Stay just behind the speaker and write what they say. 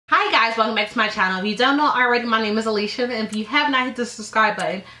Hi guys, welcome back to my channel. If you don't know already, my name is Alicia, and if you have not hit the subscribe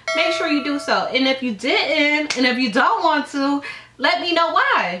button, make sure you do so. And if you didn't, and if you don't want to, let me know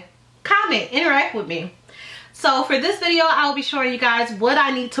why. Comment, interact with me. So for this video, I'll be showing you guys what I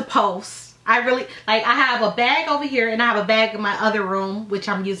need to post. I have a bag over here, and I have a bag in my other room, which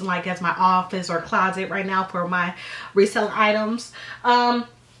I'm using like as my office or closet right now for my reselling items of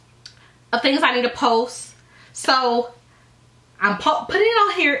things I need to post. So I'm putting it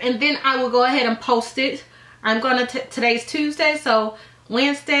on here, and then I will go ahead and post it. I'm gonna today's Tuesday, so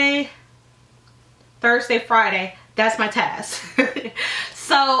Wednesday, Thursday, Friday, that's my task.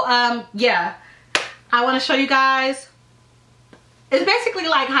 So yeah, I want to show you guys. It's basically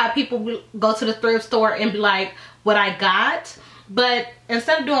like how people go to the thrift store and be like, what I got. But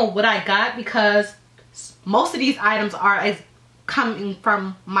instead of doing what I got, because most of these items are coming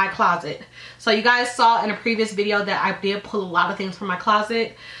from my closet. So you guys saw in a previous video that I did pull a lot of things from my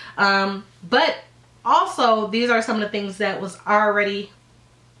closet. But also these are some of the things that was already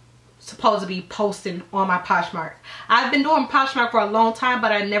supposed to be posted on my Poshmark. I've been doing Poshmark for a long time,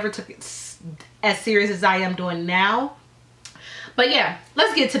 but I never took it as serious as I am doing now. But yeah,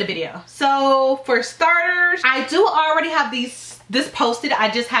 let's get to the video. So for starters, I do already have this posted. I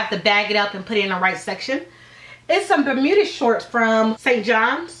just have to bag it up and put it in the right section. It's some Bermuda shorts from St.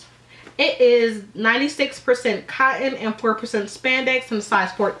 John's. It is 96% cotton and 4% spandex in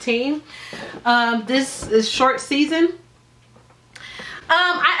size 14. This is short season.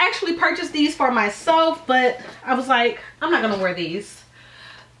 I actually purchased these for myself, but I was like, I'm not gonna wear these.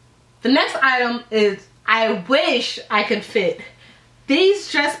 The next item is, I wish I could fit. These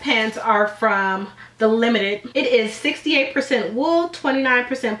dress pants are from The Limited. It is 68% wool,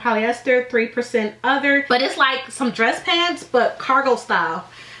 29% polyester, 3% other. But it's like some dress pants, but cargo style.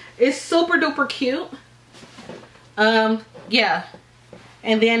 It's super duper cute. Yeah.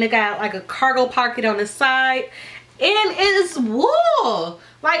 And then it got like a cargo pocket on the side. And it's wool.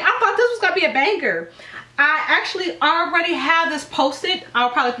 Like, I thought this was gonna be a banger. I actually already have this posted.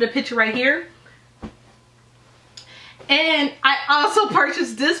 I'll probably put a picture right here. And I also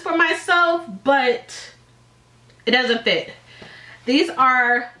purchased this for myself, but it doesn't fit. These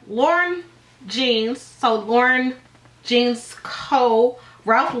are Lauren jeans. So Lauren Jeans Co.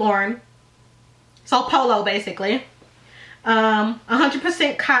 Ralph Lauren. So polo basically.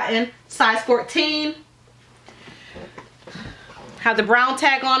 100% cotton, size 14. Have the brown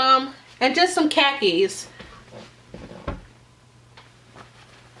tag on them. And just some khakis.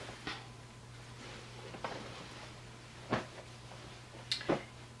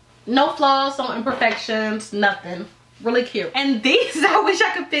 No flaws, no imperfections, nothing. Really cute. And these I wish I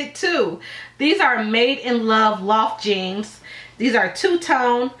could fit too. These are Made in Love Loft jeans. These are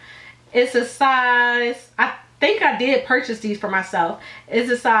two-tone. It's a size, I think I did purchase these for myself. It's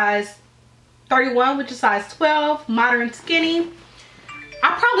a size 31, which is size 12, modern skinny.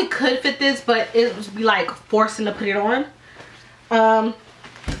 I probably could fit this, but it would be like forcing to put it on. So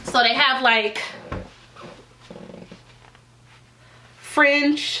they have like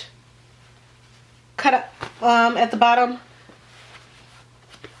fringe cut up at the bottom,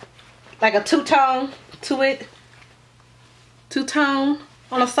 like a two-tone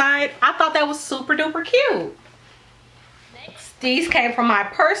on the side. I thought that was super duper cute. Next, these came from my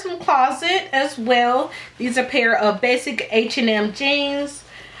personal closet as well. These are a pair of basic H&M jeans,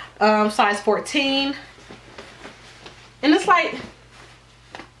 size 14. And it's like,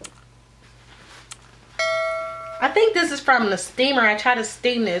 I think this is from the steamer. I tried to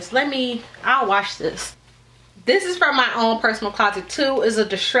steam this. I'll wash this. This is from my own personal closet too. It's a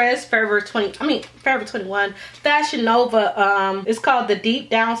distressed Forever 21 Fashion Nova. It's called the Deep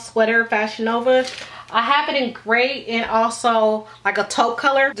Down Sweater Fashion Nova. I have it in gray and also like a taupe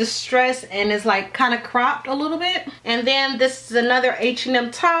color. Distressed, and it's like kind of cropped a little bit. And then this is another H&M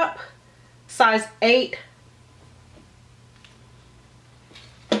top, size 8.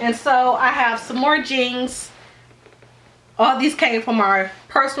 And so I have some more jeans. All these came from our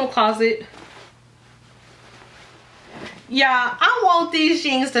personal closet. Yeah, I want these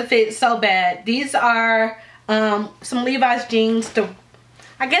jeans to fit so bad. These are some Levi's jeans.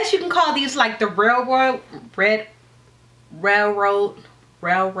 I guess you can call these like the railroad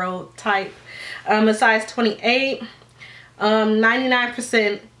type. A size 28.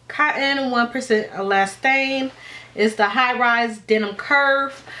 99% cotton, 1% elastane. It's the high-rise denim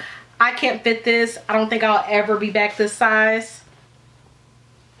curve. I can't fit this. I don't think I'll ever be back this size.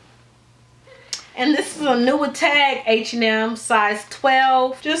 And this is a new tag H&M, size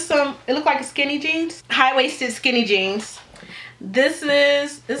 12. Just some, it looked like a skinny jeans. High-waisted skinny jeans. This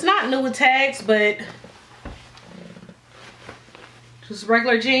is, it's not new tags, but Just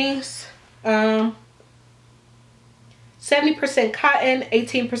regular jeans. 70% cotton,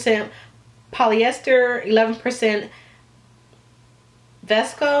 18% polyester, 11%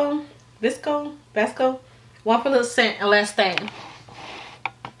 Vesco, 1% and less stain.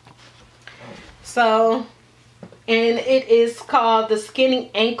 So, and it is called the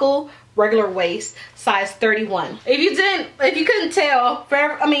Skinny Ankle Regular Waist, size 31. If you couldn't tell,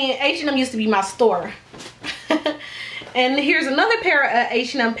 H&M used to be my store. And here's another pair of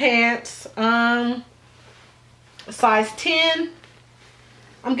H&M pants, size 10.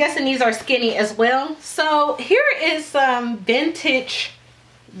 I'm guessing these are skinny as well. So here is some vintage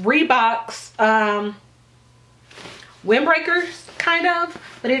Reeboks windbreakers, kind of,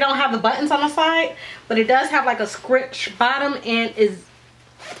 but they don't have the buttons on the side, but it does have like a scritch bottom and is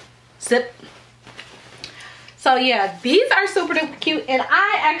zip. So yeah, these are super duper cute, and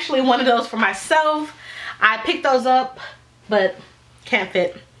I actually wanted those for myself. I picked those up, but can't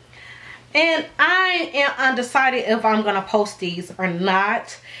fit. And I am undecided if I'm gonna post these or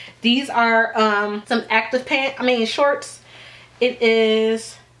not. These are some active shorts. It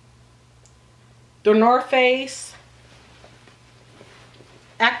is the North Face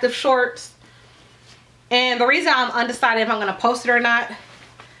active shorts. And the reason I'm undecided if I'm gonna post it or not,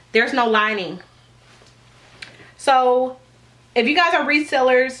 there's no lining. So if you guys are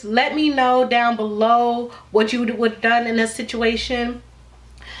resellers, let me know down below what you would have done in this situation.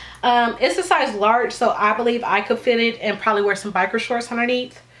 It's a size large, so I believe I could fit it and probably wear some biker shorts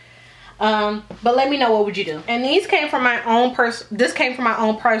underneath. But let me know, what would you do? And these came from my own this came from my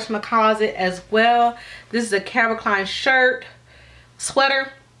own personal closet as well. This is a Calvin Klein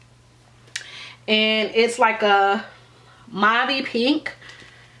sweater, and it's like a mauve pink,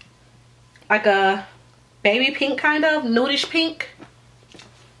 like a baby pink, kind of nudish pink.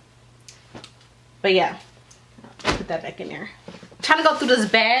 But yeah, I'll put that back in there. I'm trying to go through this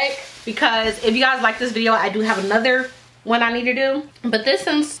bag because if you guys like this video, I do have another one I need to do. But this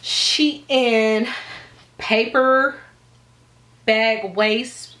is Shein paper bag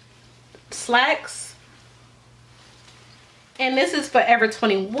waist slacks, and this is Forever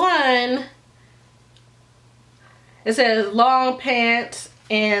 21. It says long pants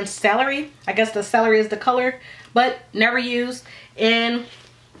and celery. I guess the celery is the color, but never used and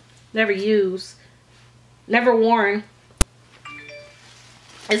never worn.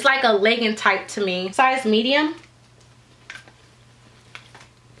 It's like a legging type to me. Size medium.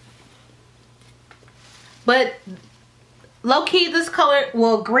 But low-key, this color,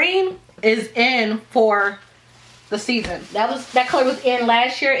 well, green is in for the season. That color was in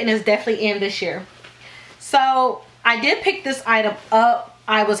last year and is definitely in this year. So I did pick this item up.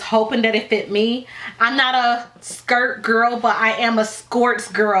 I was hoping that it fit me. I'm not a skirt girl, but I am a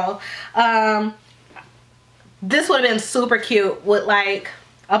skirts girl. This would have been super cute with like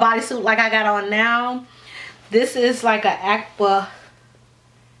a bodysuit like I got on now. This is like a aqua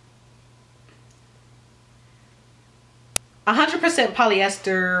 100%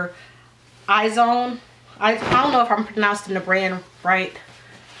 polyester Izone. I don't know if I'm pronouncing the brand right.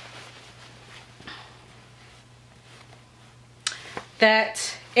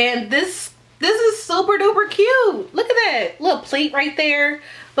 And this is super duper cute. Look at that little pleat right there,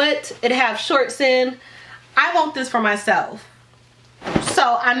 but it have shorts in. I want this for myself,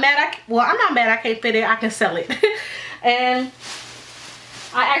 so I'm mad. I'm not mad I can't fit it. I can sell it. And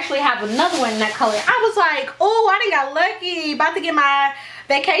I actually have another one in that color. I was like, oh, I done got lucky, about to get my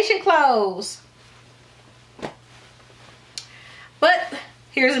vacation clothes. But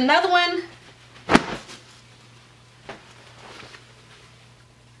here's another one.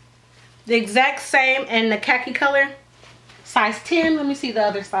 The exact same in the khaki color. Size 10. Let me see the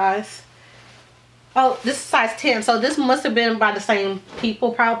other size. Oh, this is size 10. So this must have been by the same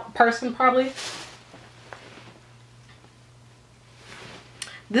person probably.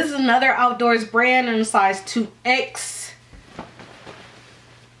 This is another outdoors brand in size 2X.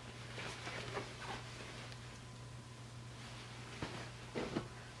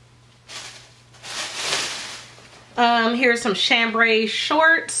 Here's some chambray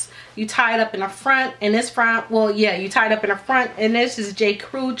shorts. You tie it up in the front, and this front, well, yeah, you tie it up in the front, and this is J.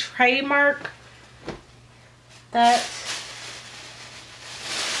 Crew trademark.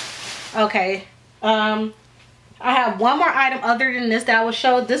 Okay. I have one more item other than this that I will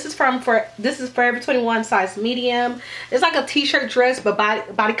show. This is Forever 21 size medium. It's like a t-shirt dress, but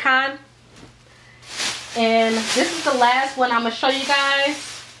bodycon. And this is the last one I'm gonna show you guys.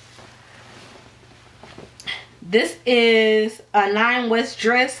 This is a 9 West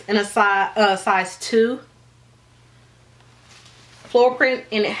dress in a size 2. Floor print,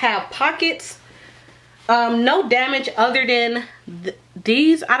 and it have pockets. No damage other than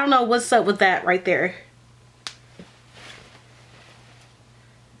these. I don't know what's up with that right there.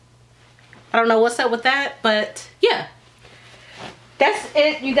 I don't know what's up with that, but yeah. That's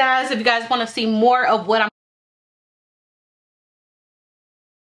it, you guys. If you guys want to see more of what I'm